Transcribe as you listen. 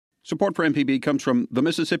Support for MPB comes from the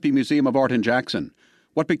Mississippi Museum of Art in Jackson.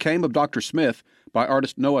 What Became of Dr. Smith by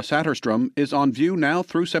artist Noah Satterstrom is on view now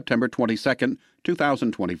through September 22,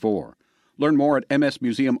 2024. Learn more at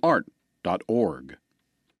msmuseumart.org.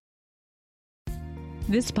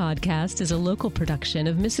 This podcast is a local production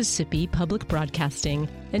of Mississippi Public Broadcasting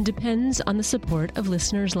and depends on the support of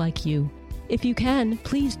listeners like you. If you can,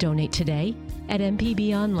 please donate today at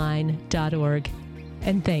mpbonline.org.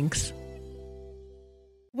 And thanks.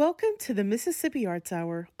 Welcome to the Mississippi Arts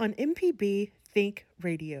Hour on MPB Think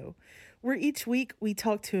Radio, where each week we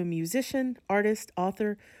talk to a musician, artist,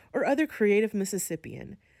 author, or other creative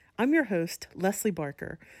Mississippian. I'm your host, Leslie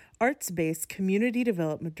Barker, Arts-Based Community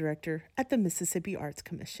Development Director at the Mississippi Arts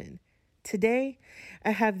Commission. Today,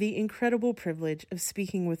 I have the incredible privilege of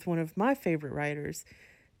speaking with one of my favorite writers,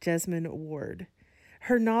 Jesmyn Ward.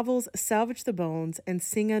 Her novels Salvage the Bones and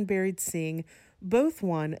Sing Unburied Sing both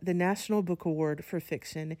won the National Book Award for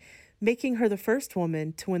Fiction, making her the first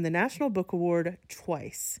woman to win the National Book Award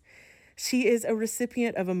twice. She is a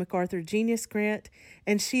recipient of a MacArthur Genius Grant,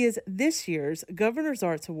 and she is this year's Governor's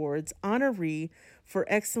Arts Awards honoree for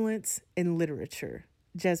excellence in literature.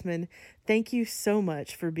 Jesmyn, thank you so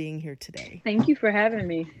much for being here today. Thank you for having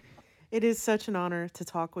me. It is such an honor to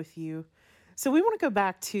talk with you. So we want to go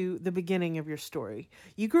back to the beginning of your story.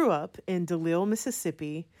 You grew up in DeLisle,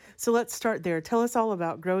 Mississippi. So let's start there. Tell us all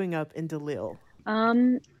about growing up in DeLisle.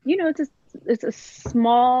 It's a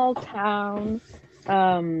small town.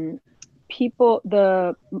 A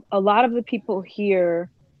lot of the people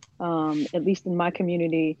here, at least in my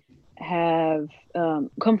community, have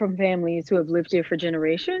come from families who have lived here for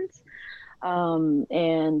generations.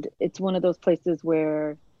 And it's one of those places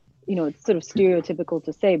where, it's sort of stereotypical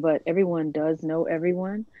to say, but everyone does know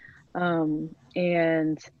everyone. And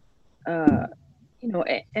I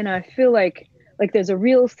feel like there's a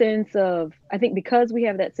real sense of, I think because we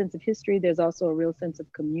have that sense of history, there's also a real sense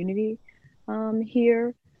of community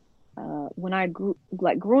here. When I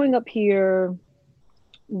growing up here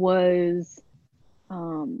was,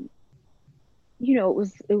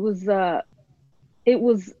 it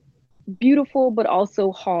was beautiful, but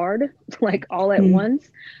also hard, like all at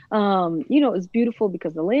once. It was beautiful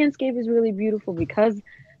because the landscape is really beautiful, because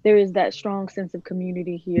there is that strong sense of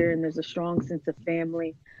community here, and there's a strong sense of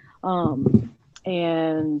family.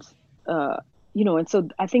 And so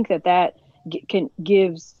I think that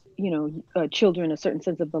gives, children a certain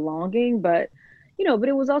sense of belonging, but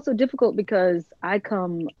it was also difficult because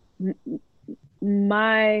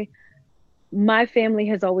my family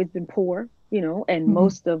has always been poor, and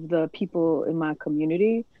most of the people in my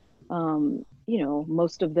community,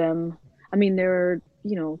 most of them,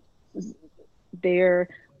 they're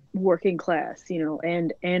working class,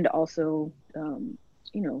 and also,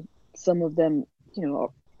 some of them,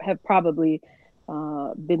 have probably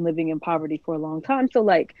been living in poverty for a long time. So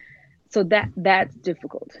that's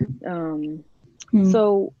difficult.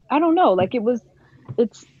 So I don't know,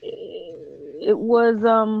 it's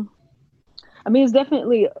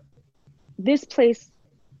definitely, this place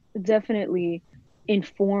definitely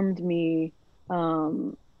informed me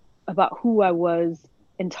about who I was,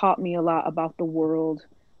 and taught me a lot about the world,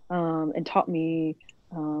 and taught me,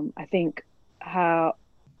 I think,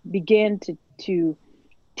 began to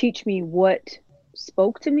teach me what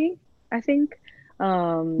spoke to me, I think.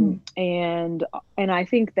 And I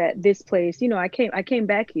think that this place, I came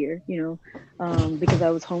back here, because I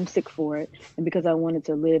was homesick for it, and because I wanted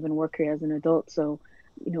to live and work here as an adult. So,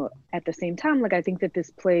 at the same time, I think that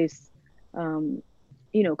this place,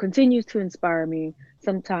 continues to inspire me,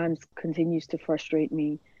 sometimes continues to frustrate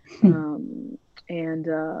me. And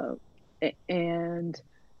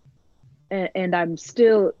I'm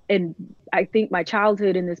still, and I think my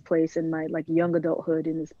childhood in this place and my young adulthood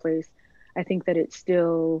in this place, I think that it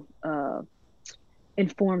still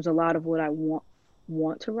informs a lot of what I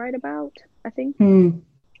want to write about, I think.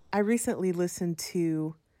 I recently listened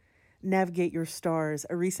to Navigate Your Stars,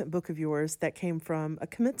 a recent book of yours that came from a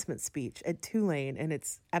commencement speech at Tulane, and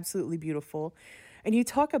it's absolutely beautiful. And you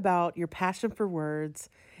talk about your passion for words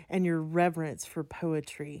and your reverence for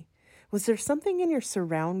poetry. Was there something in your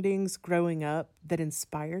surroundings growing up that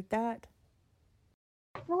inspired that?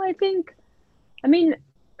 Well,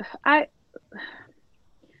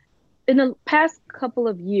 in the past couple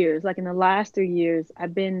of years, in the last 3 years,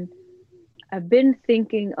 I've been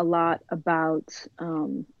thinking a lot about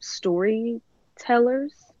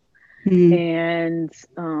storytellers and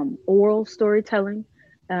oral storytelling.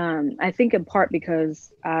 I think in part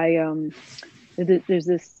because there's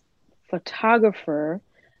this photographer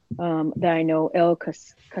that I know, El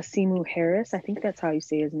Kasimu Harris. I think that's how you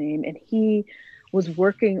say his name. And he was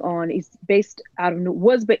working on, he's based out of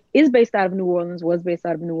is based out of New Orleans, was based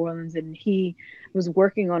out of New Orleans, and he was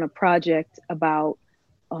working on a project about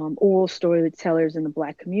oral storytellers in the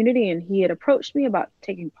Black community, and he had approached me about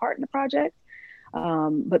taking part in the project,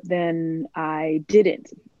 but then I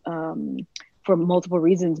didn't, for multiple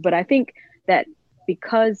reasons. But I think that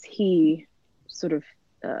because he sort of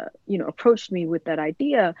approached me with that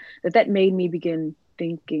idea, that made me begin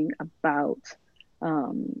thinking about,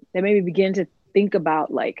 that made me begin to think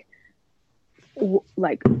about like who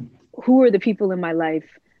are the people in my life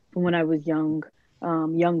from when I was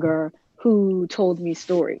younger, who told me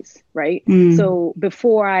stories, right? So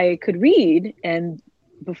before I could read, and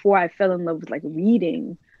before I fell in love with like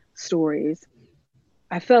reading stories,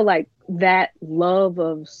 I felt like that love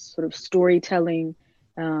of sort of storytelling,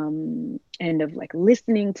 and of like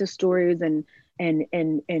listening to stories and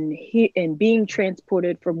being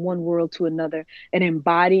transported from one world to another and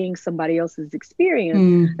embodying somebody else's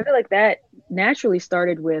experience. I feel like that naturally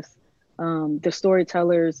started with the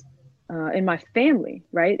storytellers in my family,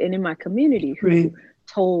 right? And in my community who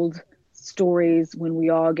told stories when we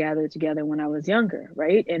all gathered together when I was younger,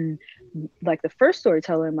 right? And like the first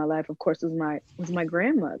storyteller in my life, of course, was my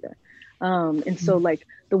grandmother. And so like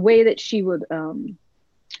the way that she would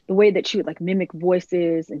like mimic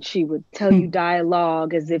voices, and she would tell you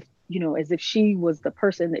dialogue as if she was the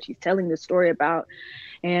person that she's telling the story about.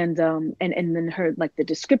 And then her, like the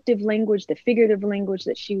descriptive language, the figurative language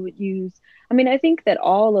that she would use. I mean, I think that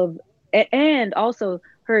and also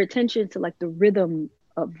her attention to like the rhythm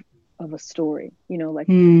of a story,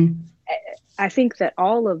 I think that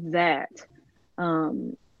all of that,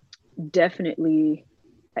 definitely,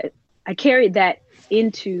 I carried that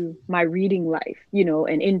into my reading life,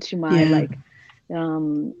 and into my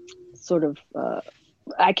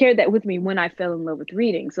I carried that with me when I fell in love with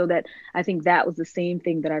reading. So that I think that was the same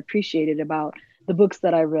thing that I appreciated about the books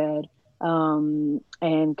that I read, and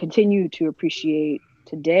continue to appreciate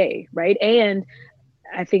today, right? And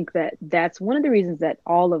I think that that's one of the reasons that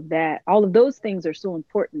all of those things are so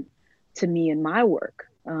important to me in my work,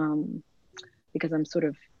 because I'm sort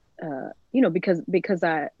of,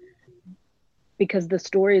 because the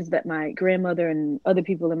stories that my grandmother and other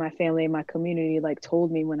people in my family and my community like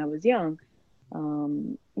told me when I was young,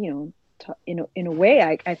 in a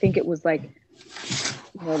way, I think it was like,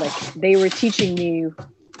 like they were teaching me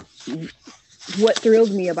what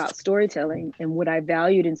thrilled me about storytelling and what I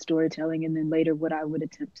valued in storytelling, and then later what I would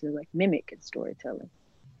attempt to like mimic in storytelling.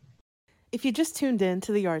 If you just tuned in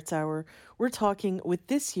to the Arts Hour, we're talking with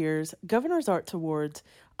this year's Governor's Arts Awards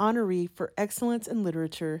honoree for Excellence in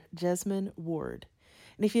Literature, Jesmyn Ward.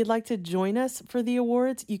 And if you'd like to join us for the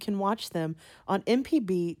awards, you can watch them on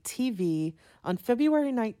MPB TV on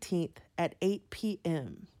February 19th at 8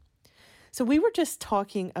 p.m. So we were just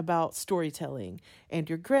talking about storytelling and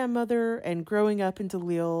your grandmother and growing up in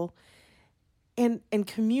DeLisle and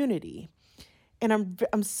community. And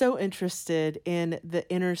I'm so interested in the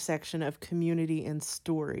intersection of community and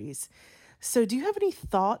stories. So do you have any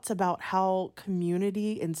thoughts about how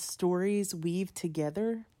community and stories weave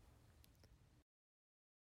together?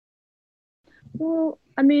 Well,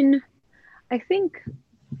 I mean, I think,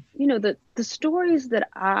 the stories that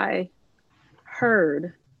I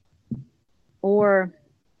heard, or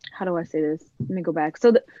how do I say this? Let me go back.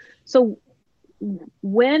 So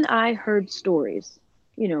when I heard stories,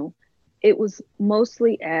 it was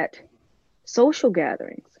mostly at social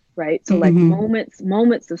gatherings, right? So like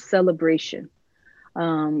moments of celebration,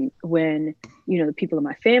 when, the people in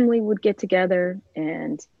my family would get together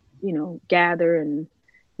and, gather and,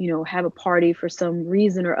 have a party for some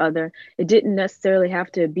reason or other. It didn't necessarily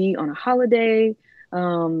have to be on a holiday,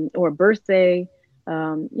 or a birthday.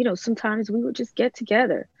 Sometimes we would just get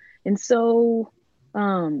together. And so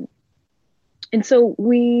that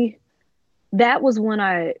was when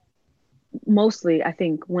I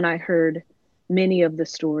think when I heard many of the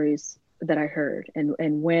stories that I heard,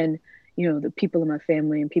 and when, the people in my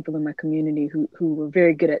family and people in my community who were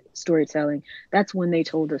very good at storytelling, that's when they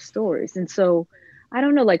told us stories. And so, I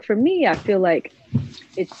don't know, like for me, I feel like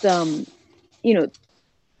it's,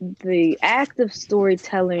 the act of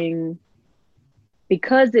storytelling,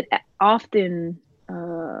 because it often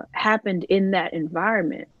happened in that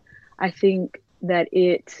environment, I think that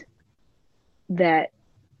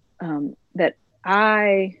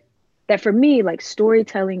for me, like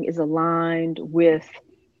storytelling is aligned with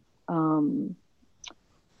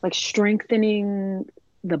like strengthening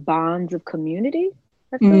the bonds of community.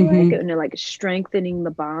 I feel like, and like strengthening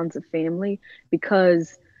the bonds of family,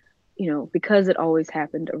 because it always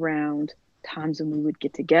happened around times when we would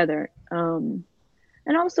get together. And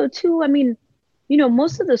also too, I mean,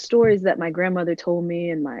 most of the stories that my grandmother told me,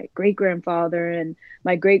 and my great grandfather and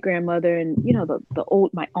my great grandmother, and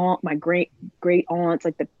my aunt, my great aunts,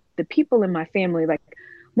 like the people in my family, like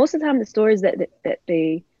most of the time the stories that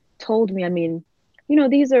they told me, I mean,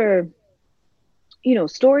 these are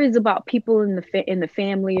stories about people in the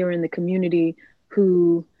family or in the community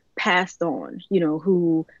who passed on,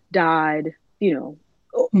 who died,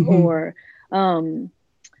 Mm-hmm. or and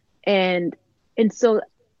so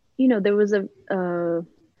there was a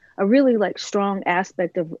really like strong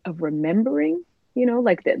aspect of remembering,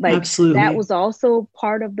 like that, like Absolutely. that was also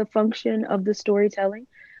part of the function of the storytelling,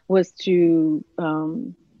 was to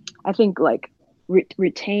I think like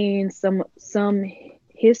retain some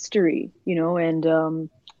history, and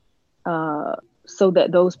so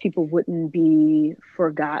that those people wouldn't be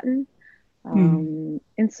forgotten. And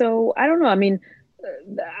so I don't know, I mean,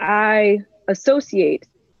 I associate,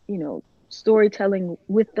 storytelling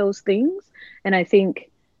with those things. And I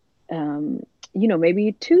think,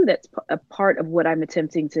 maybe too, that's a part of what I'm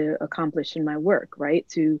attempting to accomplish in my work, right?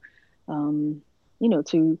 To, to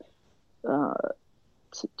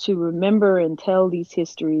remember and tell these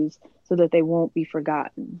histories so that they won't be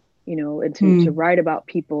forgotten, and to write about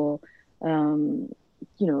people, so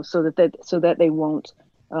that they won't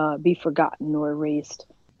be forgotten or erased.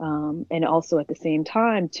 And also at the same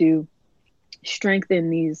time to strengthen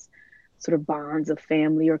these sort of bonds of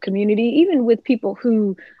family or community, even with people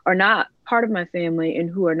who are not part of my family and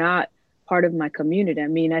who are not part of my community. I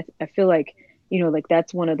mean, I feel like, like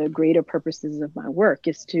that's one of the greater purposes of my work,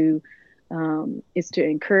 is to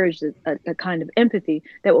encourage a kind of empathy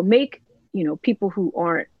that will make, people who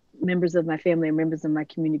aren't members of my family or members of my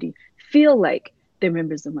community feel like they're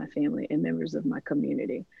members of my family and members of my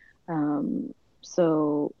community.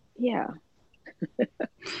 So, yeah.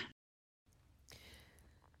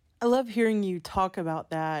 I love hearing you talk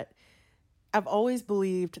about that. I've always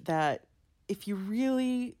believed that if you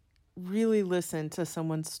really, really listen to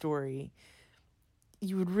someone's story,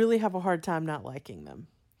 you would really have a hard time not liking them.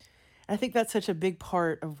 I think that's such a big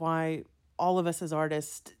part of why all of us as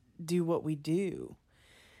artists do what we do.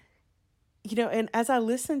 And as I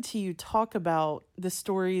listen to you talk about the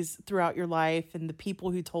stories throughout your life and the people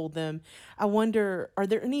who told them, I wonder, are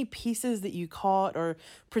there any pieces that you caught or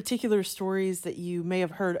particular stories that you may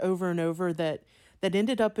have heard over and over that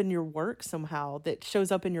ended up in your work somehow, that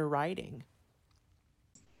shows up in your writing?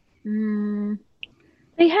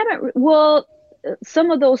 They haven't, well, some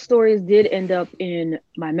of those stories did end up in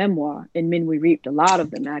my memoir, in Men We Reaped, a lot of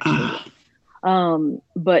them actually.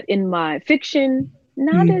 But in my fiction,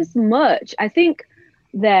 not as much. I think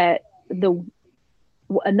that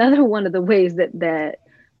another one of the ways that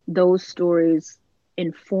those stories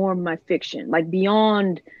inform my fiction, like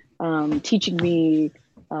beyond teaching me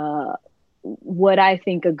what I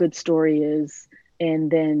think a good story is, and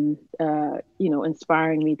then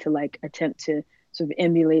inspiring me to like attempt to sort of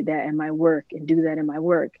emulate that in my work and do that in my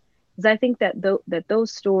work, is I think that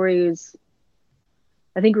those stories,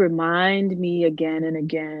 I think, remind me again and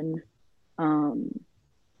again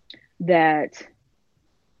that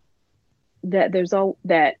that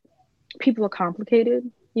people are complicated,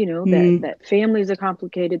 that families are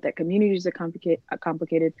complicated, that communities are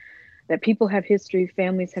complicated, that people have history,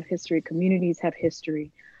 families have history, communities have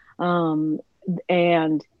history, and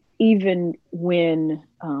even when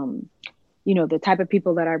the type of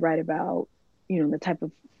people that I write about, the type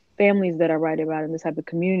of families that I write about, and the type of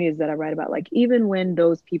communities that I write about, like even when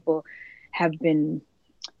those people have been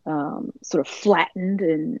sort of flattened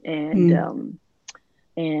and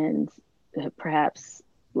perhaps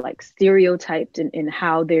like stereotyped in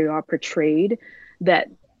how they are portrayed, that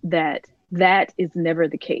is never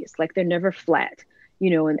the case. Like they're never flat,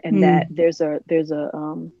 and that there's a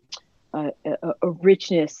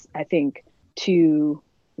richness, I think, to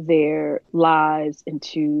their lives and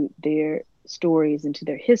to their stories and to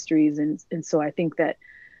their histories, and so I think that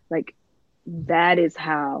like that is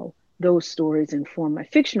how those stories inform my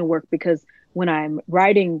fictional work, because when I'm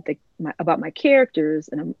writing about my characters,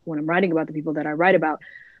 and when I'm writing about the people that I write about,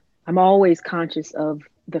 I'm always conscious of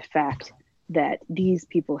the fact that these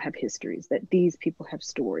people have histories, that these people have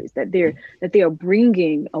stories, that they are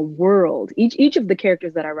bringing a world. Each of the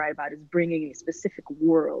characters that I write about is bringing a specific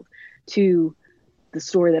world to the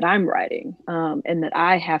story that I'm writing, and that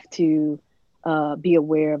I have to be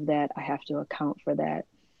aware of that. I have to account for that.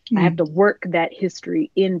 I have to work that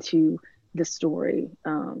history into the story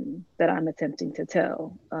that I'm attempting to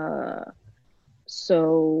tell.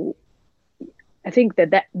 So I think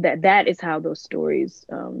that is how those stories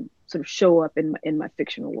sort of show up in my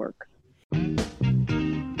fictional work.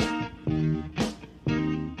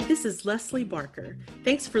 This This is Leslie Barker.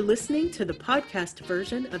 Thanks for listening to the podcast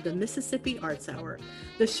version of the Mississippi Arts Hour.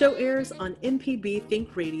 The show airs on MPB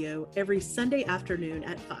Think Radio every Sunday afternoon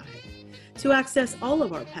at 5. To access all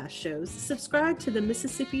of our past shows, subscribe to the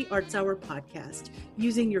Mississippi Arts Hour podcast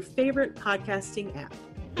using your favorite podcasting app.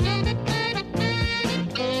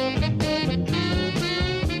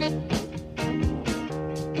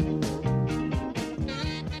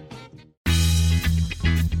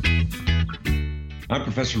 I'm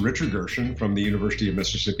Professor Richard Gershon from the University of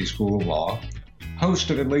Mississippi School of Law, host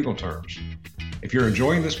of In Legal Terms. If you're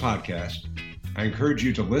enjoying this podcast, I encourage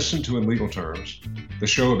you to listen to In Legal Terms, the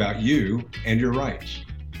show about you and your rights.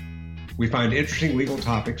 We find interesting legal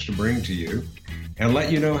topics to bring to you and let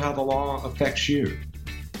you know how the law affects you.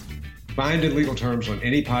 Find In Legal Terms on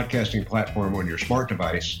any podcasting platform on your smart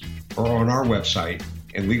device or on our website,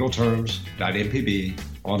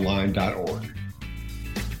 inlegalterms.mpbonline.org.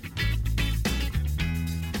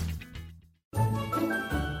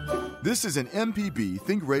 This is an MPB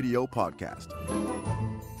Think Radio podcast.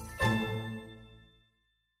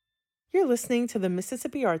 You're listening to the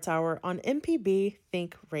Mississippi Arts Hour on MPB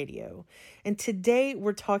Think Radio. And today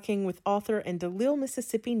we're talking with author and DeLisle,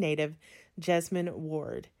 Mississippi native, Jesmyn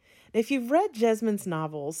Ward. If you've read Jesmyn's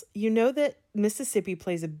novels, you know that Mississippi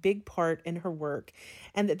plays a big part in her work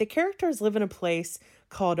and that the characters live in a place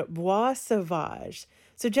called Bois Sauvage.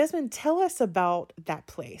 So Jesmyn, tell us about that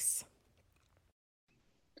place.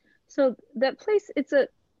 So that place, it's a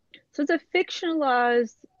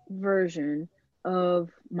fictionalized version of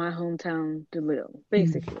my hometown, DeLisle,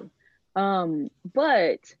 basically.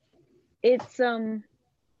 But it's I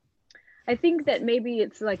think that maybe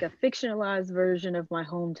it's like a fictionalized version of my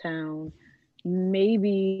hometown,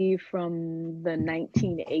 maybe from the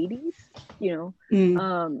 1980s,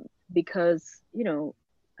 because,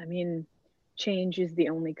 I mean, change is the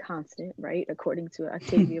only constant, right? According to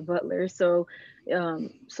Octavia Butler. So,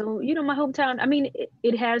 my hometown, I mean,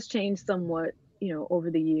 it has changed somewhat, over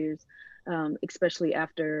the years, especially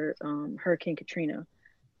after Hurricane Katrina.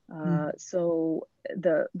 So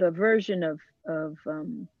the version of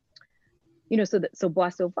so Bois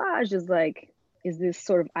Sauvage is this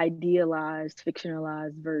sort of idealized,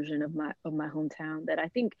 fictionalized version of my hometown that I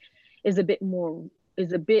think is a bit more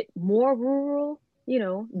rural,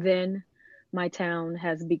 than my town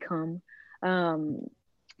has become.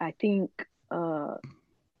 I think,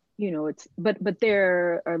 it's, but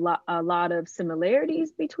there are a lot of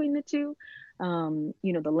similarities between the two. The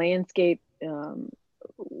landscape,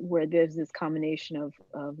 where there's this combination of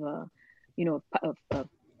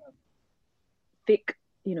thick,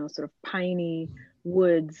 sort of piney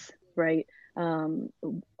woods, right?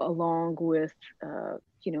 Along with, a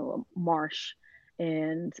marsh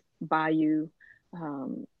and bayou,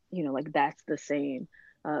 that's the same.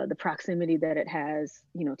 The proximity that it has,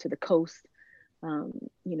 to the coast, in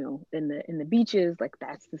the beaches,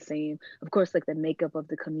 that's the same. Of course, the makeup of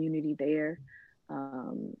the community there,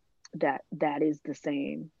 that is the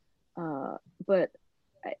same. But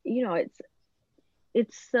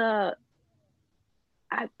it's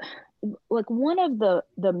one of the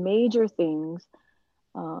major things,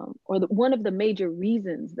 one of the major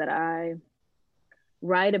reasons that I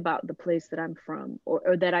write about the place that I'm from,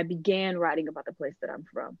 or that I began writing about the place that I'm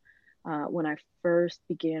from, when I first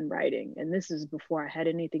began writing. And this is before I had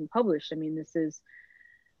anything published. I mean, this is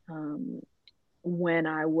when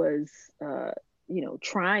I was,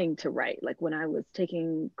 trying to write, when I was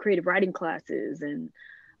taking creative writing classes and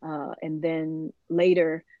then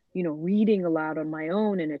later, reading a lot on my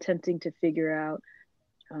own and attempting to figure out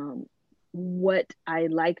what I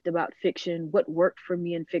liked about fiction, what worked for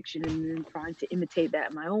me in fiction, and then trying to imitate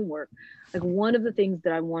that in my own work. One of the things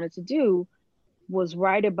that I wanted to do was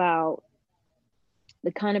write about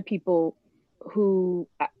the kind of people who,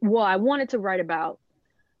 I wanted to write about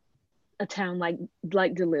a town like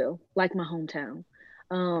DeLisle, like my hometown,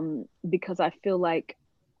 because I feel like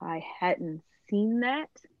I hadn't seen that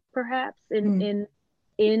perhaps in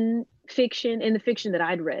fiction, in the fiction that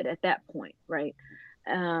I'd read at that point, right?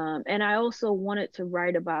 And I also wanted to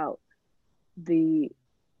write about the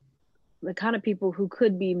kind of people who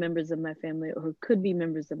could be members of my family or who could be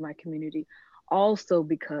members of my community, also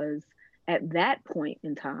because at that point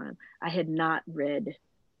in time, I had not read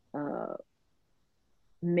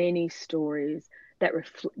many stories that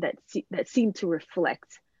seemed to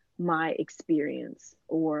reflect my experience,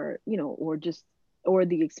 or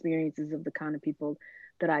the experiences of the kind of people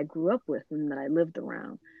that I grew up with and that I lived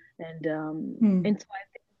around. And and so I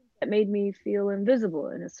think that made me feel invisible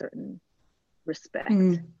in a certain respect. Right?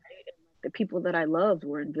 And the people that I loved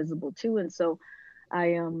were invisible too. And so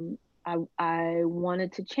I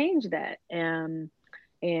wanted to change that. And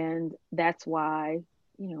And that's why,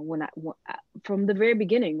 from the very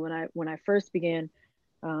beginning, when I first began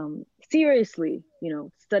seriously,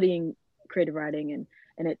 studying creative writing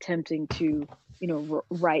and attempting to,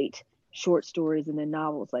 write short stories and then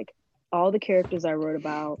novels, like all the characters I wrote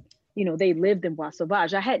about, they lived in Bois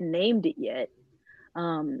Sauvage. I hadn't named it yet,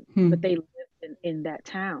 but they lived in that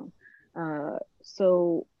town.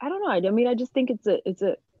 So I don't know. I mean, I just think it's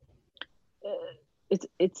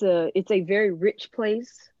a very rich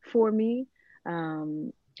place for me.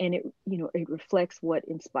 And it reflects what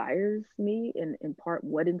inspires me, and in part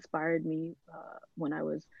what inspired me when I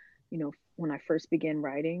was, when I first began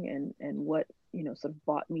writing, and what, sort of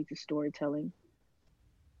brought me to storytelling.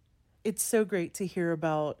 It's so great to hear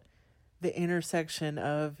about the intersection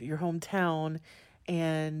of your hometown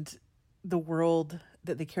and the world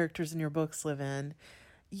that the characters in your books live in.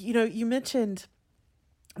 You mentioned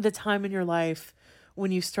the time in your life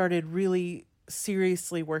when you started really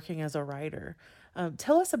seriously working as a writer.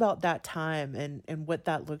 Tell us about that time and what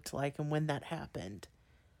that looked like and when that happened.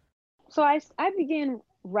 So I began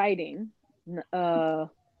writing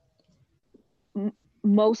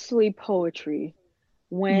mostly poetry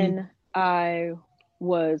when I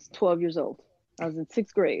was 12 years old. I was in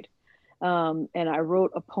 6th grade. And I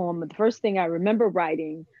wrote a poem. The first thing I remember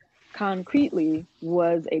writing concretely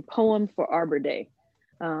was a poem for Arbor Day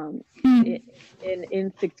in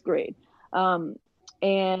 6th grade.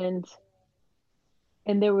 And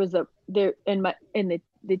there was the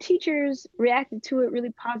teachers reacted to it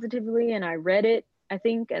really positively, and I read it, I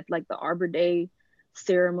think, at like the Arbor Day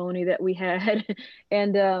ceremony that we had.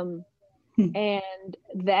 And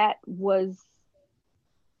that was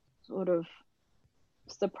sort of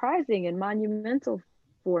surprising and monumental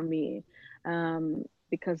for me,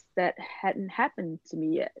 because that hadn't happened to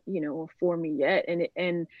me yet, or for me yet.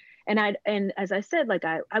 And as I said, like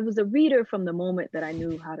I was a reader from the moment that I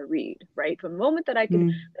knew how to read, right? From the moment that I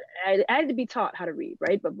could, I had to be taught how to read,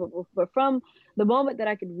 right? But from the moment that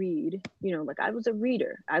I could read, like I was a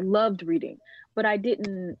reader. I loved reading, but I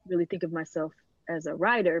didn't really think of myself as a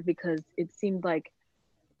writer, because it seemed like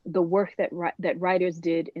the work that writers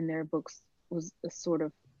did in their books was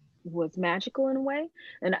magical in a way,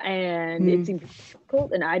 and it seemed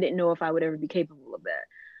difficult, and I didn't know if I would ever be capable of that.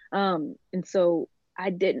 And so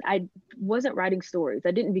I wasn't writing stories.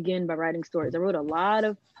 I didn't begin by writing stories. I wrote a lot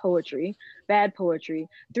of poetry, bad poetry,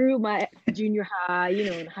 through my junior high,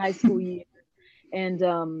 and high school years.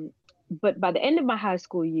 And but by the end of my high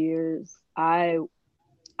school years, I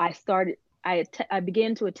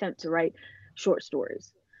began to attempt to write short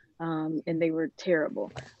stories, and they were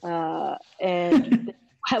terrible. And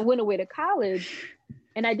I went away to college,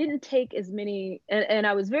 and I didn't take as many, and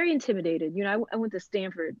I was very intimidated. I went to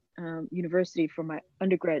Stanford University for my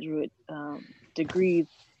undergraduate degrees,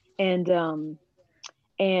 and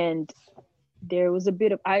there was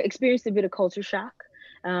I experienced a bit of culture shock,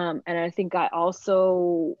 and I think I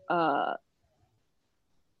also I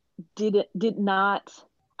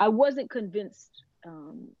wasn't convinced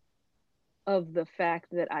of the fact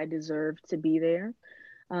that I deserved to be there.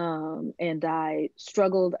 And I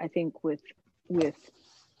struggled, I think, with, I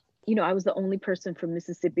was the only person from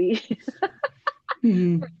Mississippi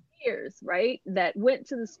for years, right? That went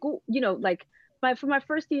to the school, for my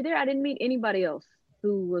first year there, I didn't meet anybody else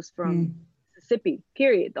who was from Mississippi,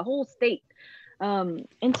 period, the whole state. And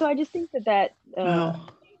so I just think that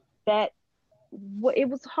it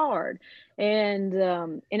was hard.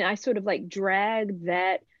 And I sort of like dragged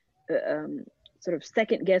that sort of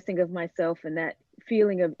second guessing of myself, and that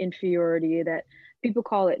feeling of inferiority that people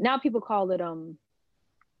call it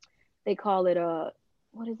they call it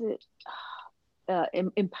what is it,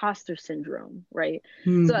 imposter syndrome, right?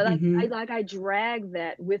 So I dragged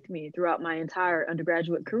that with me throughout my entire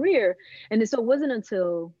undergraduate career. And so it wasn't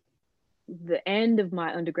until the end of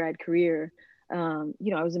my undergrad career, I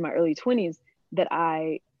was in my early 20s, that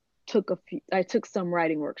I took some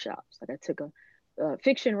writing workshops. Like I took a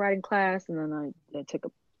fiction writing class, and then I took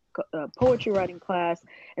a poetry writing class,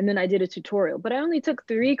 and then I did a tutorial. But I only took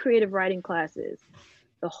 3 creative writing classes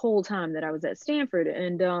the whole time that I was at Stanford.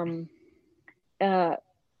 And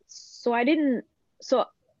so I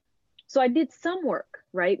did some work,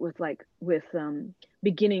 right, with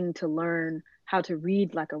beginning to learn how to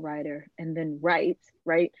read like a writer and then write,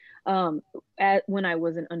 right, when I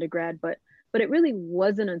was an undergrad. But it really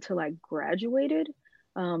wasn't until I graduated,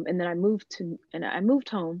 and then I moved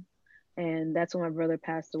home, and that's when my brother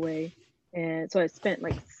passed away. And so I spent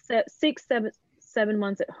like 7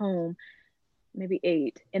 months at home, maybe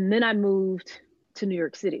 8, and then I moved to New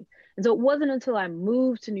York City. And so it wasn't until I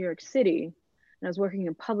moved to New York City, and I was working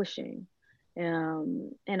in publishing,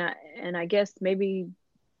 and I guess maybe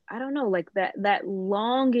I don't know, like that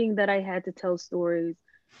longing that I had to tell stories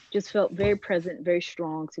just felt very present, very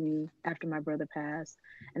strong to me after my brother passed.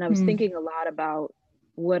 And I was thinking a lot about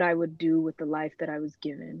what I would do with the life that I was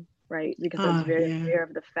given, right? Because I was very aware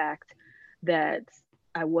of the fact that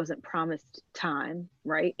I wasn't promised time,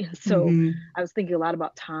 right? And so I was thinking a lot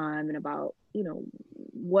about time and about, you know,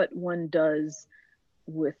 what one does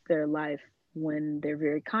with their life when they're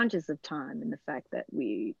very conscious of time and the fact that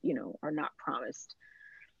we, you know, are not promised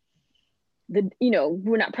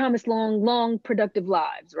we're not promised long productive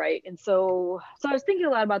lives, right? And so I was thinking a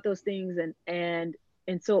lot about those things, and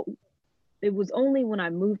so it was only when I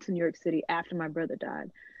moved to New York City after my brother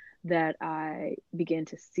died that I began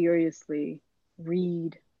to seriously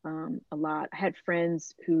read a lot. I had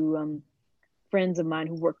friends of mine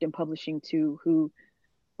who worked in publishing too, who'd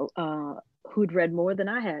read more than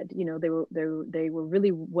I had. You know, they were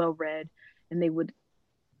really well read, and they would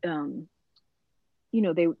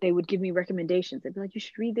they would give me recommendations. They'd be like, you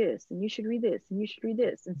should read this, and you should read this, and you should read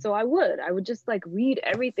this. And so I would just like read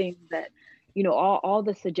everything that, you know, all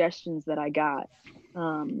the suggestions that I got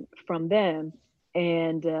from them.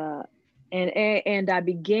 And I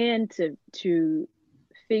began to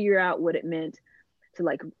figure out what it meant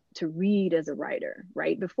to read as a writer,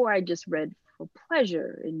 right? Before I just read for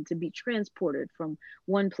pleasure and to be transported from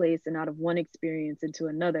one place and out of one experience into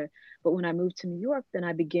another. But when I moved to New York, then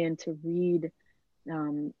I began to read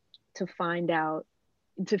I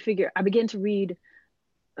began to read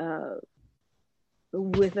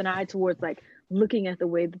with an eye towards like looking at the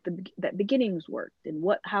way that beginnings worked, and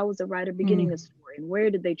how was a writer beginning a story, and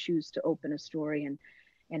where did they choose to open a story,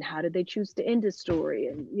 and how did they choose to end a story,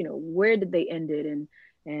 and, you know, where did they end it, and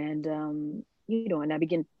you know, and I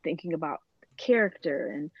began thinking about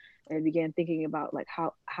character, and I began thinking about like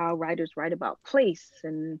how writers write about place,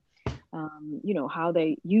 and you know, how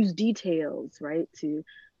they use details, right, to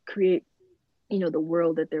create, you know, the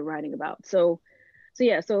world that they're writing about. So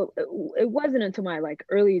it wasn't until my like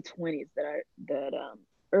early 20s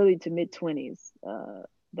early to mid 20s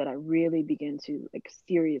that I really began to like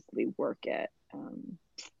seriously work at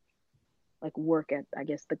I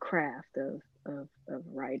guess the craft of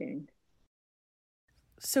writing.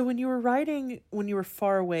 So when you were writing, when you were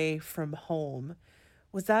far away from home,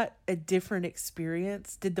 was that a different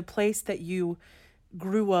experience? Did the place that you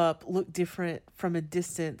grew up look different from a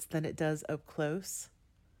distance than it does up close?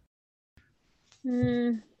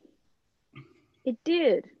 It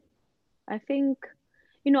did. I think,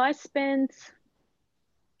 you know, I spent,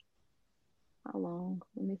 how long?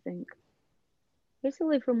 Let me think.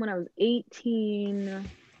 Basically from when I was 18,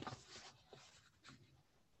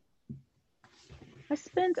 I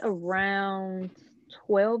spent around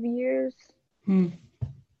 12 years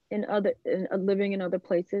living in other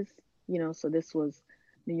places, you know. So this was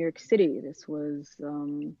New York City, this was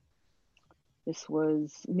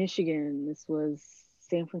Michigan, this was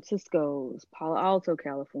San Francisco, it was Palo Alto,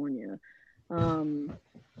 California. So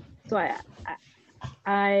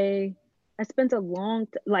I spent a long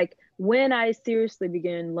like when I seriously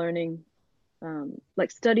began learning,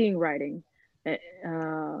 like studying writing,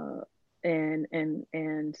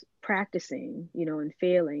 and practicing, you know, and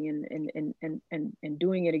failing and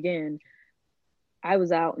doing it again, I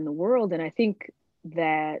was out in the world. And I think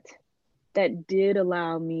that did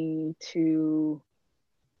allow me to,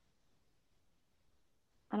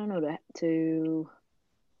 I don't know, to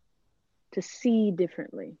see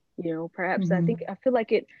differently, you know, perhaps. I feel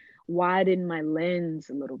like it widened my lens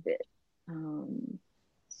a little bit,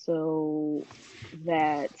 so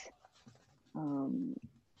that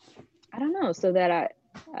I don't know, so that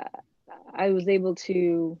I was able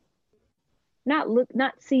to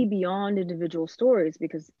not see beyond individual stories,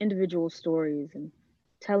 because individual stories and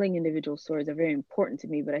telling individual stories are very important to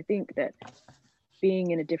me. But I think that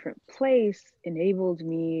being in a different place enabled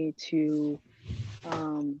me to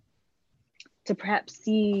perhaps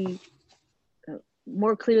see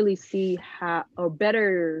more clearly, see how, or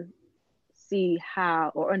better see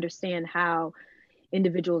how, or understand how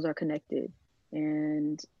individuals are connected,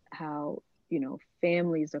 and how, you know,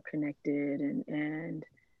 families are connected, and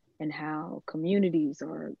how communities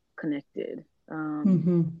are connected,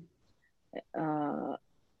 and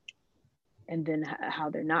then how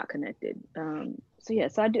they're not connected.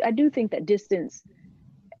 So I do think that distance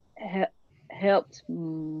helped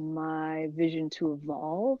my vision to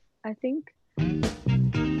evolve, I think.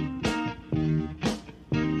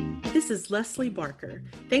 This is Leslie Barker.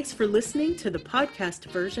 Thanks for listening to the podcast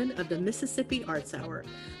version of the Mississippi Arts Hour.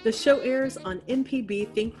 The show airs on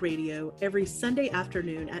MPB Think Radio every Sunday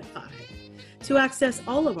afternoon at 5. To access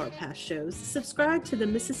all of our past shows, subscribe to the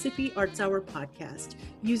Mississippi Arts Hour podcast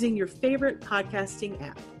using your favorite podcasting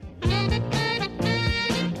app.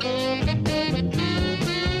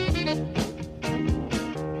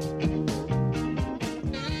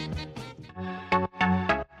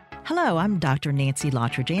 Hello, I'm Dr. Nancy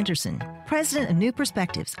Lottridge Anderson, president of New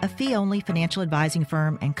Perspectives, a fee-only financial advising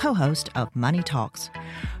firm and co-host of Money Talks.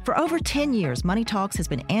 For over 10 years, Money Talks has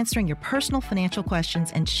been answering your personal financial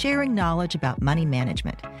questions and sharing knowledge about money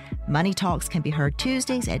management. Money Talks can be heard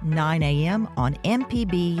Tuesdays at 9 a.m. on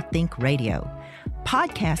MPB Think Radio.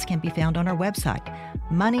 Podcasts can be found on our website,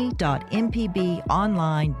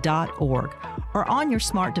 money.mpbonline.org, or on your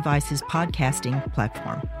smart device's podcasting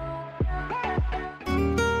platform.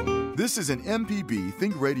 This is an MPB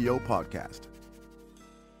Think Radio podcast.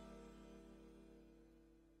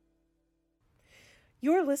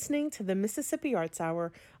 You're listening to the Mississippi Arts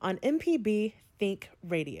Hour on MPB Think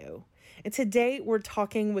Radio. And today we're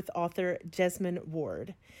talking with author Jesmyn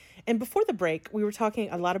Ward. And before the break, we were talking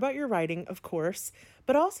a lot about your writing, of course,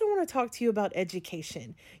 but I also want to talk to you about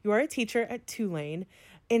education. You are a teacher at Tulane,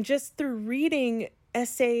 and just through reading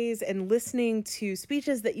essays and listening to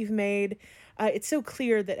speeches that you've made, it's so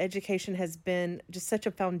clear that education has been just such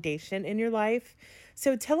a foundation in your life.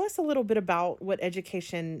 So tell us a little bit about what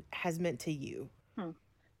education has meant to you. Well,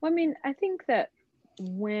 I mean, I think that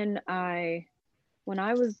when I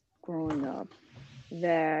was growing up,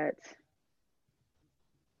 that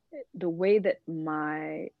the way that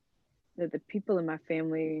the people in my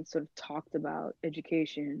family sort of talked about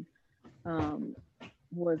education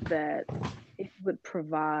was that it would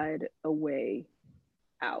provide a way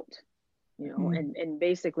out, and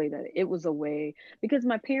basically that it was a way, because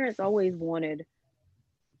my parents always wanted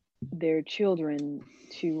their children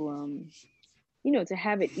to, to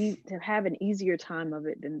have an easier time of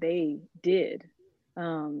it than they did.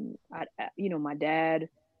 My dad,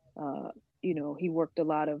 he worked a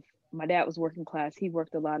lot of, my dad was working class. He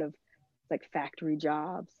worked a lot of like factory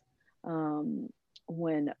jobs.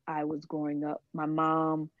 When I was growing up, my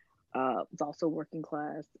mom was also working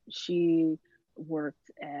class. She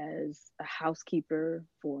worked as a housekeeper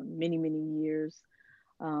for many, many years.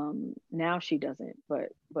 Now she doesn't,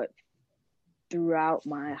 but throughout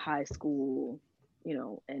my high school,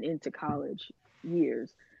 and into college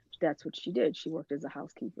years, that's what she did. She worked as a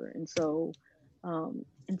housekeeper. And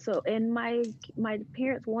my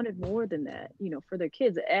parents wanted more than that, for their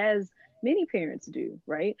kids, as many parents do,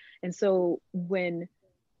 right? And so when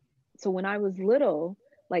I was little,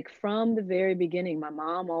 like from the very beginning, my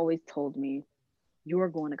mom always told me, you're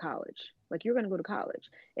going to college. Like, you're going to go to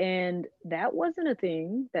college. And that wasn't a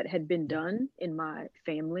thing that had been done in my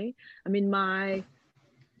family. I mean, I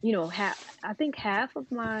think half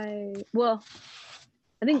of my,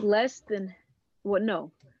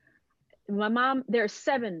 my mom, there are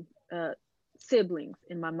 7 siblings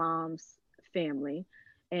in my mom's family,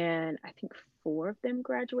 and I think 4 of them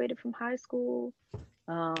graduated from high school.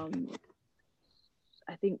 I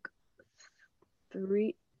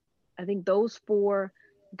think those 4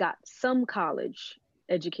 got some college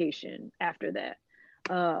education after that,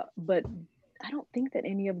 but I don't think that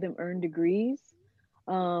any of them earned degrees.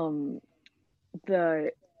 Her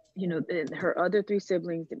other 3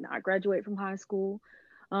 siblings did not graduate from high school.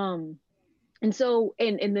 And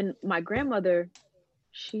then my grandmother,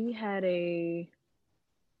 she had the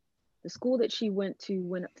school that she went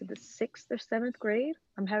up to the 6th or 7th grade.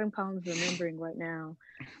 I'm having problems remembering right now.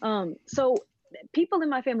 So people in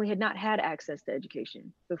my family had not had access to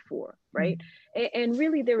education before, right? And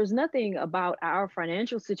really, there was nothing about our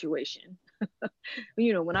financial situation,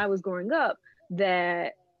 when I was growing up,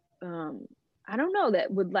 that I don't know,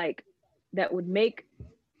 that would make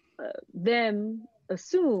them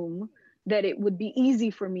assume that it would be easy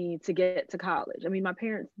for me to get to college. I mean, my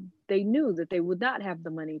parents, they knew that they would not have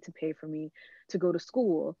the money to pay for me to go to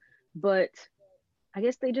school, but I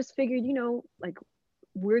guess they just figured,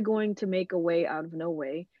 we're going to make a way out of no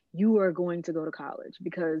way. You are going to go to college,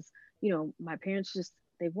 because, my parents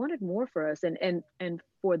they wanted more for us. And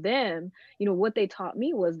for them, what they taught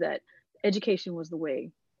me was that education was the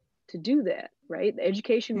way to do that, right?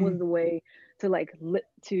 Education was the way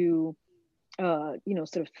to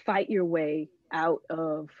sort of fight your way out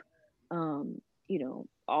of,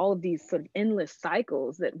 all of these sort of endless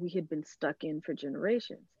cycles that we had been stuck in for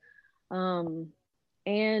generations.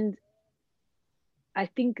 And I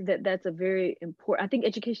think that's a very important, I think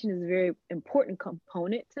education is a very important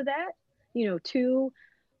component to that, to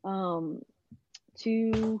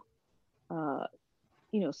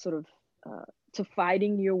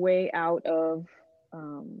fighting your way out of,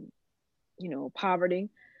 poverty.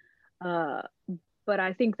 But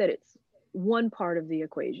I think that it's one part of the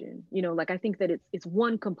equation, I think that it's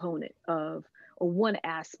one component of, or one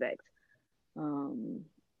aspect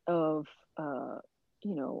of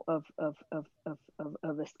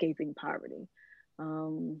escaping poverty.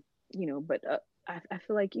 But I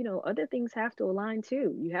feel like, you know, other things have to align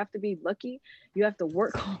too. You have to be lucky. You have to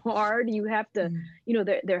work hard. You have to, you know,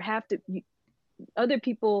 there have to, other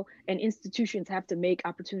people and institutions have to make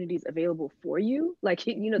opportunities available for you. Like,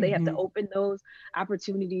 you know, they have to open those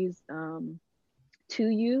opportunities to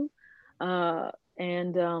you.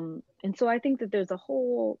 And so I think that there's a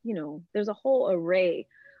whole, you know, there's a whole array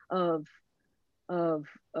of of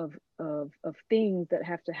of things that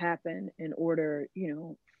have to happen in order, you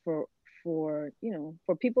know, you know,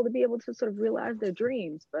 for people to be able to sort of realize their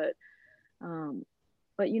dreams. Um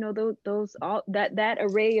but you know, those all that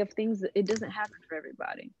array of things, it doesn't happen for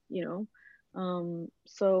everybody, you know.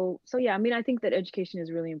 So yeah, I mean, I think that education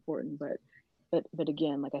is really important, but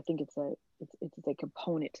again, like, I think it's a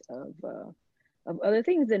component of other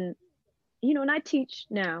things. And you know, and I teach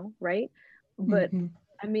now, right? But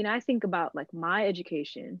I mean, I think about like my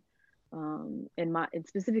education, and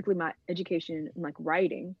specifically my education in like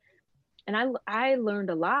writing, and I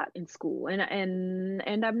learned a lot in school, and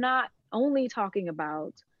I'm not only talking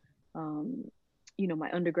about, um, you know,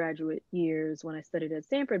 my undergraduate years when I studied at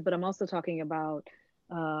Stanford, but I'm also talking about,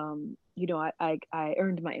 you know, I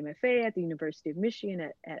earned my MFA at the University of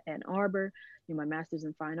Michigan at Ann Arbor, you know, my master's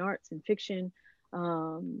in fine arts and fiction,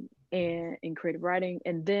 and in creative writing.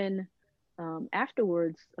 And then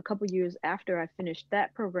afterwards, a couple years after I finished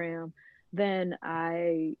that program, then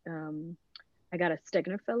I got a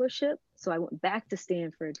Stegner Fellowship. So I went back to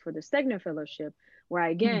Stanford for the Stegner Fellowship, where I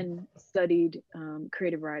again studied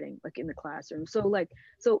creative writing, like in the classroom. So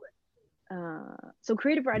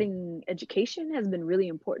creative writing education has been really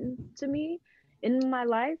important to me in my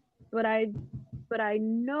life. But I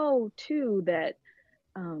know too that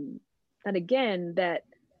that again, that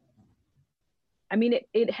I mean,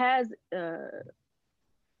 it has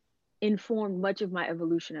informed much of my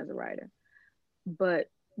evolution as a writer, but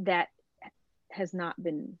that has not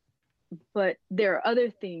been, but there are other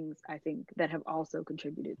things I think that have also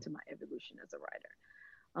contributed to my evolution as a writer.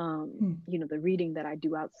 You know, the reading that I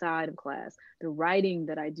do outside of class, the writing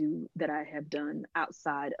that I have done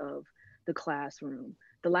outside of the classroom,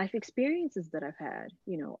 the life experiences that I've had,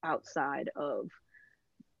 you know, outside of,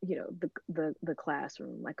 you know, the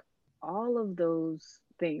classroom, like all of those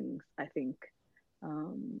things, I think,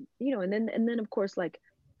 you know, and then of course, like,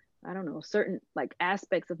 I don't know, certain like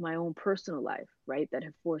aspects of my own personal life, right, that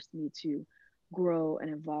have forced me to grow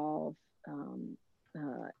and evolve,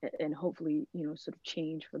 and hopefully, you know, sort of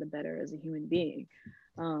change for the better as a human being.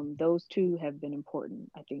 Those two have been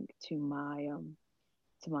important, I think, to my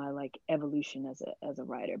like evolution as a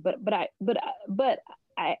writer. But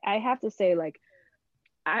I have to say, like,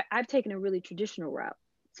 I've taken a really traditional route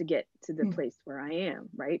to get to the place where I am,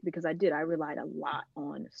 right? Because I relied a lot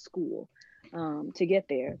on school to get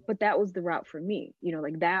there, but that was the route for me, you know,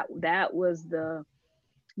 like that was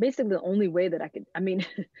basically the only way that I could, I mean,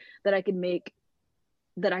 that I could make,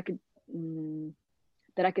 that I could,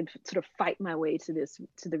 that I could sort of fight my way to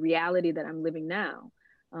the reality that I'm living now.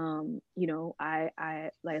 You know,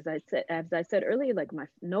 I like, as I said earlier, like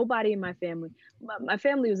nobody in my family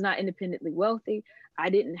was not independently wealthy. I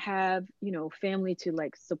didn't have, you know, family to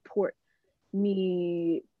like support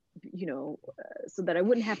me, you know, so that I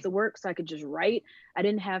wouldn't have to work, so I could just write. I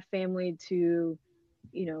didn't have family to,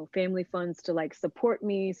 you know, family funds to like support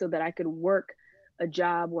me so that I could work a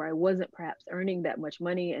job where I wasn't perhaps earning that much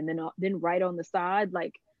money and then write on the side.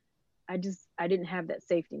 Like, I didn't have that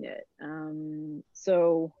safety net.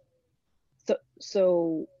 So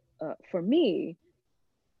for me,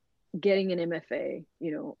 getting an MFA,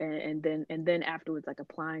 you know, and then afterwards, like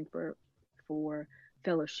applying for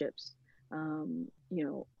fellowships, you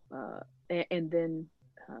know, and then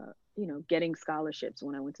you know, getting scholarships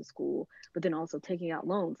when I went to school, but then also taking out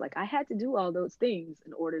loans. Like, I had to do all those things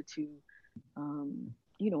in order to,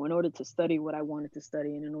 you know, in order to study what I wanted to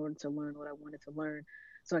study, and in order to learn what I wanted to learn,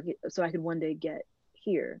 so I could one day get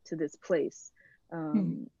here to this place.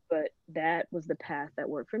 But that was the path that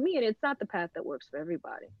worked for me, and it's not the path that works for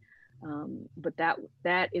everybody. But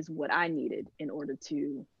that is what I needed in order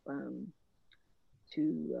to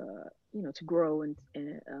you know, to grow into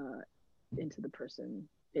the person,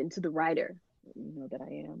 into the writer, you know, that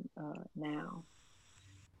I am now.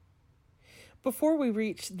 Before we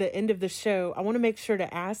reach the end of the show, I want to make sure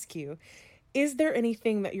to ask you, is there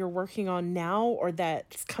anything that you're working on now or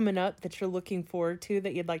that's coming up that you're looking forward to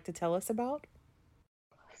that you'd like to tell us about?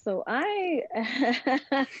 So I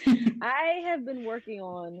I have been working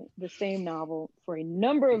on the same novel for a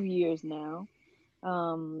number of years now.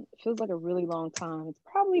 It feels like a really long time. It's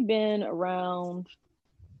probably been around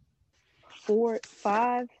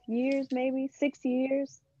 5 years, maybe 6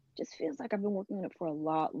 years. Just feels like I've been working on it for a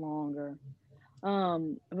lot longer.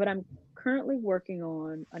 But I'm currently working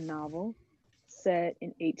on a novel set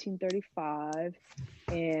in 1835,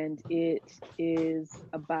 and it is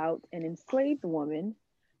about an enslaved woman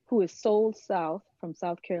who is sold south from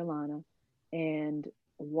South Carolina and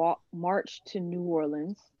marched to New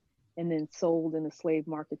Orleans and then sold in the slave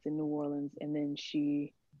markets in New Orleans, and then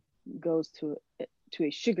she goes to a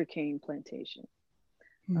sugarcane plantation.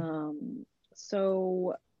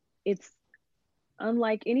 So it's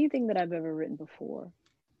unlike anything that I've ever written before.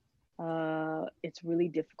 It's really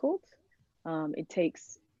difficult.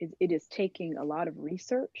 It is taking a lot of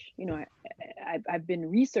research. You know, I've been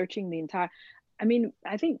researching the entire. I mean,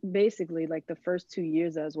 I think basically like the first 2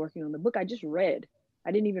 years I was working on the book, I just read.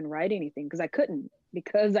 I didn't even write anything because I couldn't,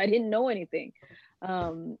 because I didn't know anything.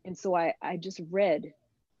 And so I just read.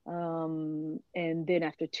 And then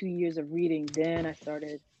after 2 years of reading, then I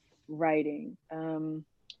started writing.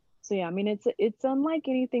 So yeah, I mean, it's unlike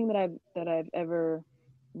anything that I've ever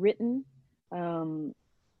written.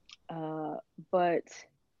 But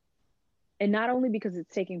not only because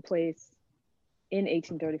it's taking place in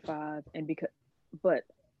 1835 but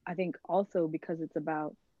I think also because it's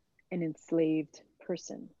about an enslaved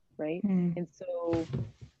person, right? And so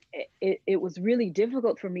it was really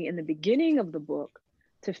difficult for me in the beginning of the book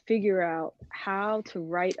to figure out how to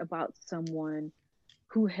write about someone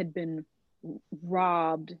who had been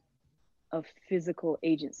robbed of physical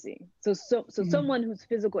agency. So someone whose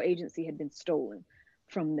physical agency had been stolen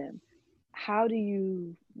from them. How do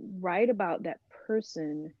you write about that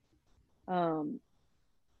person?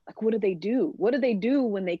 Like, what do they do? What do they do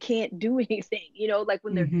when they can't do anything? You know, like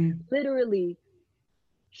when they're literally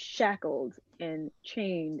shackled and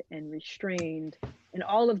chained and restrained, and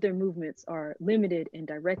all of their movements are limited and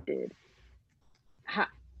directed.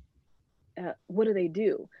 What do they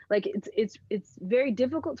do? Like, it's very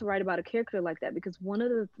difficult to write about a character like that, because one of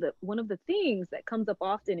the things that comes up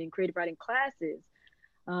often in creative writing classes,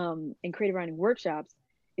 and creative writing workshops,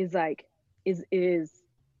 is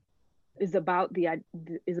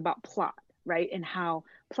about plot, right? And how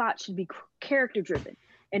plot should be character driven,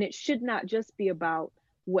 and it should not just be about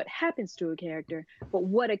what happens to a character, but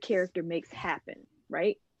what a character makes happen,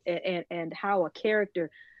 right? And how a character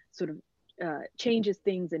sort of changes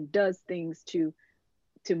things and does things to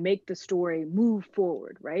make the story move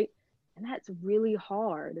forward, right? And that's really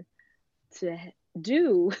hard to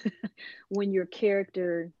do when your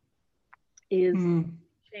character is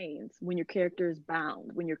chains, when your character is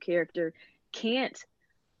bound, when your character can't,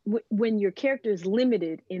 when your character is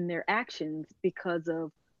limited in their actions because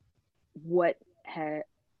of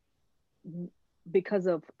because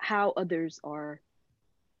of how others are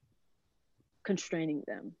constraining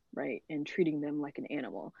them, right, and treating them like an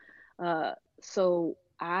animal. So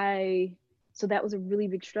that was a really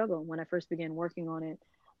big struggle when I first began working on it.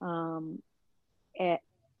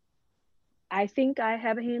 I think I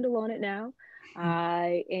have a handle on it now.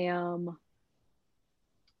 I am,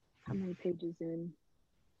 how many pages in?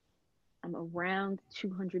 I'm around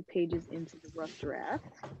 200 pages into the rough draft.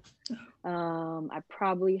 I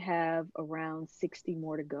probably have around 60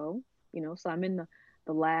 more to go, you know, so I'm in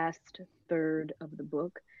the last third of the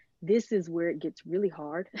book. This is where it gets really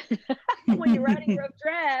hard when you're writing rough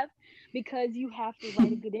draft, because you have to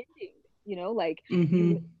write a good ending, you know, like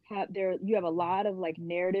you have a lot of like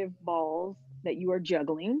narrative balls that you are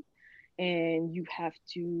juggling, and you have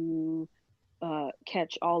to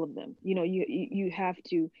catch all of them. You know, you have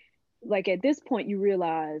to, like, at this point you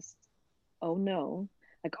realize, oh no,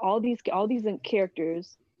 like all these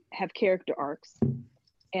characters have character arcs,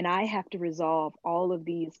 and I have to resolve all of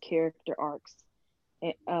these character arcs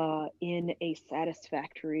in a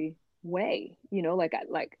satisfactory way, you know,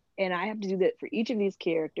 and I have to do that for each of these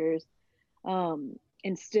characters, and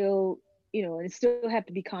still have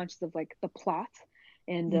to be conscious of like the plot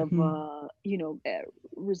and of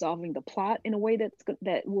resolving the plot in a way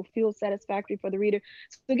that will feel satisfactory for the reader.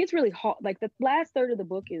 So it gets really hard. Like the last third of the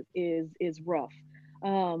book is rough,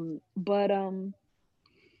 but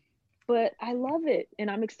I love it, and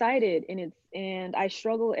I'm excited, and I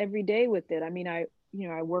struggle every day with it. I mean, I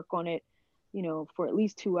work on it, you know, for at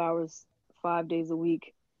least 2 hours, 5 days a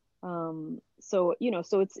week. So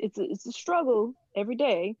it's a struggle every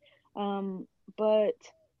day. But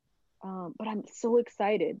I'm so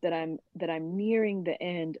excited that I'm nearing the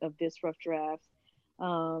end of this rough draft.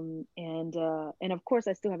 And of course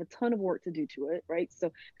I still have a ton of work to do to it, right?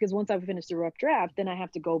 So, because once I've finished the rough draft, then I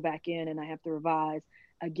have to go back in and I have to revise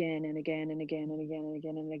again and again and again and again and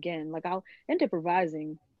again and again. Like, I'll end up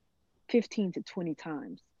revising 15 to 20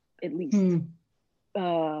 times at least.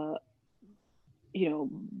 You know,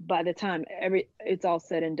 by the time it's all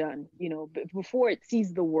said and done, you know, before it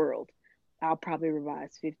sees the world. I'll probably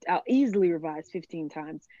revise 50. I'll easily revise 15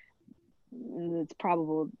 times. It's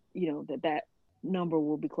probable, that number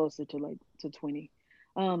will be closer to 20.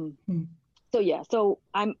 So yeah, so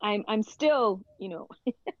I'm still,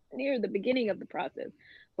 near the beginning of the process,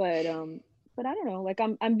 but I don't know, like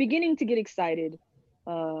I'm beginning to get excited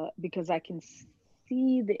because I can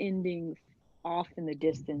see the ending off in the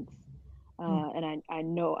distance, and I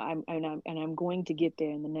know I'm going to get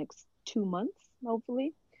there in the next 2 months,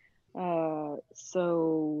 hopefully.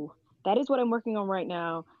 So that is what I'm working on right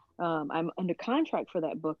now. I'm under contract for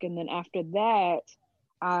that book, and then after that,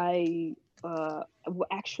 I will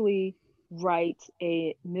actually write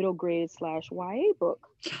a middle grade / YA book.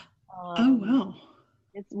 Oh wow!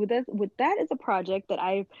 It's with that is a project that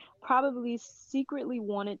I probably secretly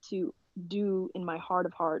wanted to do in my heart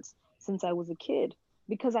of hearts since I was a kid,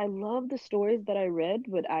 because I love the stories that I read,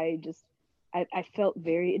 but I felt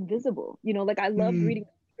very invisible. Like I loved reading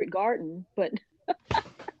Secret Garden, but I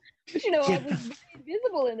was very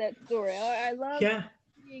invisible in that story. I loved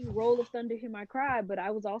reading Roll of Thunder, Hear My Cry, but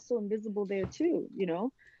I was also invisible there too.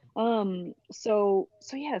 So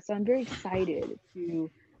I'm very excited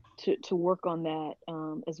to work on that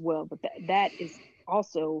as well. But that is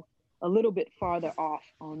also a little bit farther off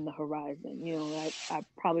on the horizon. I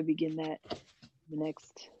probably begin that the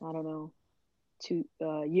next, I don't know,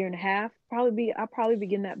 year and a half. I'll probably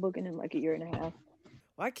begin that book in like a year and a half.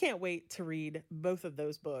 Well, I can't wait to read both of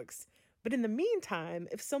those books. But in the meantime,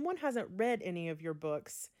 if someone hasn't read any of your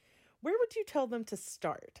books, where would you tell them to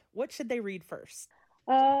start? What should they read first?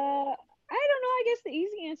 I don't know. I guess the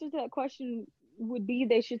easy answer to that question would be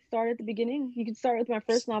they should start at the beginning. You could start with my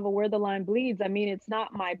first novel, Where the Line Bleeds. I mean, it's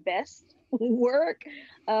not my best work,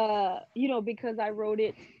 because I wrote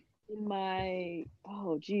it in my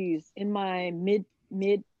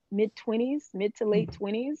mid-20s, mid to late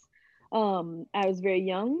 20s. I was very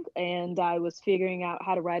young, and I was figuring out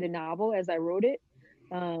how to write a novel as I wrote it,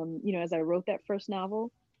 as I wrote that first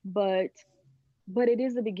novel. But it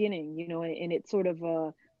is the beginning, and it sort of,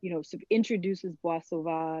 sort of introduces Bois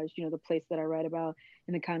Sauvage, the place that I write about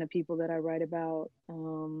and the kind of people that I write about.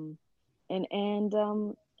 And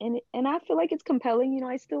I feel like it's compelling.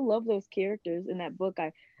 I still love those characters in that book.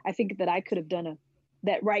 I think that I could have done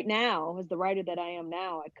that right now, as the writer that I am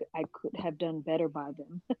now, I could have done better by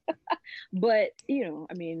them. But,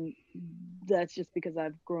 that's just because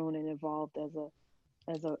I've grown and evolved as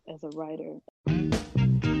a writer.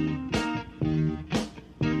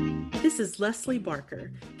 This is Leslie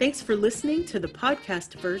Barker. Thanks for listening to the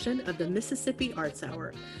podcast version of the Mississippi Arts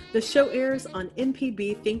Hour. The show airs on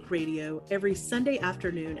MPB Think Radio every Sunday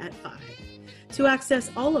afternoon at 5. To access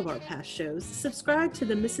all of our past shows, subscribe to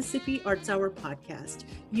the Mississippi Arts Hour podcast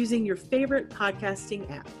using your favorite podcasting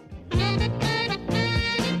app.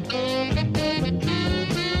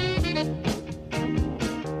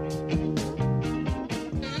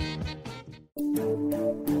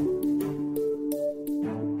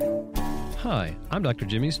 Hi, I'm Dr.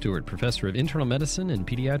 Jimmy Stewart, Professor of Internal Medicine and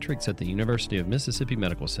Pediatrics at the University of Mississippi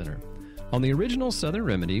Medical Center. On the original Southern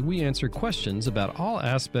Remedy, we answer questions about all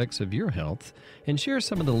aspects of your health and share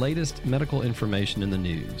some of the latest medical information in the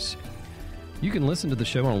news. You can listen to the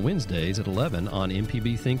show on Wednesdays at 11 on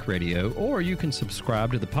MPB Think Radio, or you can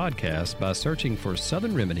subscribe to the podcast by searching for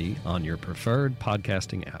Southern Remedy on your preferred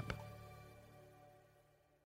podcasting app.